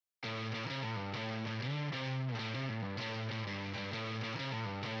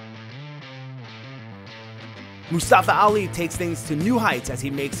Mustafa Ali takes things to new heights as he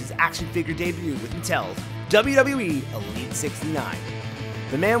makes his action figure debut with Mattel's WWE Elite 69.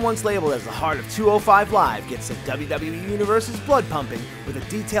 The man once labeled as the heart of 205 Live gets the WWE Universe's blood pumping with a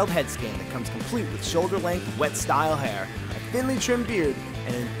detailed head scan that comes complete with shoulder-length wet-style hair, a thinly trimmed beard,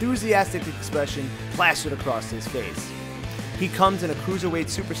 and an enthusiastic expression plastered across his face. He comes in a cruiserweight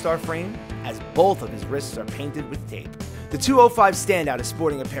superstar frame, as both of his wrists are painted with tape. The 205 standout is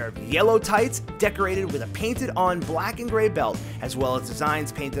sporting a pair of yellow tights decorated with a painted-on black and gray belt, as well as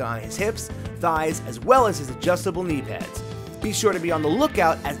designs painted on his hips, thighs, as well as his adjustable knee pads. Be sure to be on the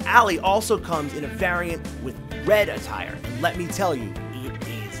lookout, as Ali also comes in a variant with red attire, and let me tell you, it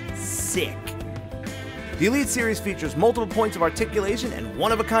is sick. The Elite Series features multiple points of articulation and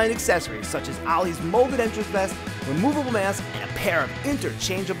one-of-a-kind accessories such as Ali's molded entrance vest, removable mask, and a pair of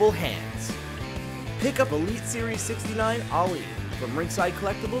interchangeable hands. Pick up Elite Series 69 Ali from Ringside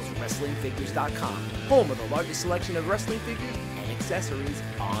Collectibles, WrestlingFigures.com, home of the largest selection of wrestling figures and accessories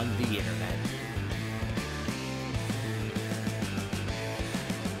on the internet.